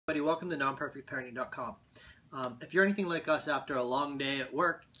Welcome to nonperfectparenting.com. If you're anything like us after a long day at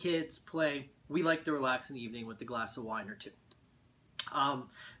work, kids, play, we like to relax in the evening with a glass of wine or two.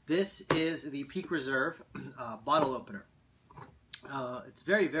 This is the Peak Reserve bottle opener. It's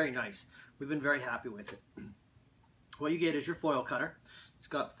very, very nice. We've been very happy with it. What you get is your foil cutter. It's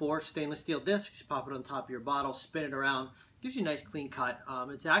got 4 stainless steel discs. You pop it on top of your bottle, spin it around. Gives you a nice clean cut.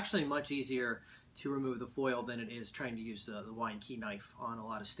 It's actually much easier to remove the foil than it is trying to use the wine key knife on a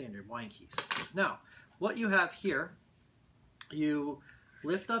lot of standard wine keys. Now, what you have here, you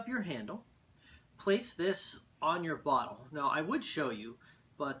lift up your handle, place this on your bottle. Now, I would show you,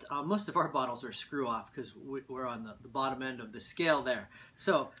 but most of our bottles are screw off because we're on the bottom end of the scale there.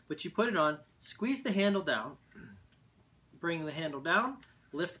 But you put it on, squeeze the handle down, bring the handle down,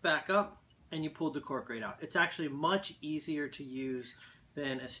 lift back up, and you pull the cork right out. It's actually much easier to use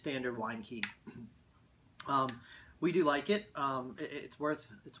than a standard wine key. We do like it. It's worth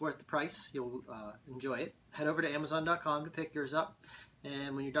the price. You'll enjoy it. Head over to Amazon.com to pick yours up.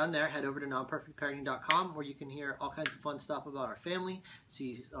 And when you're done there, head over to Nonperfectparenting.com where you can hear all kinds of fun stuff about our family,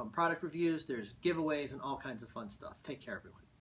 see product reviews, there's giveaways, and all kinds of fun stuff. Take care, everyone.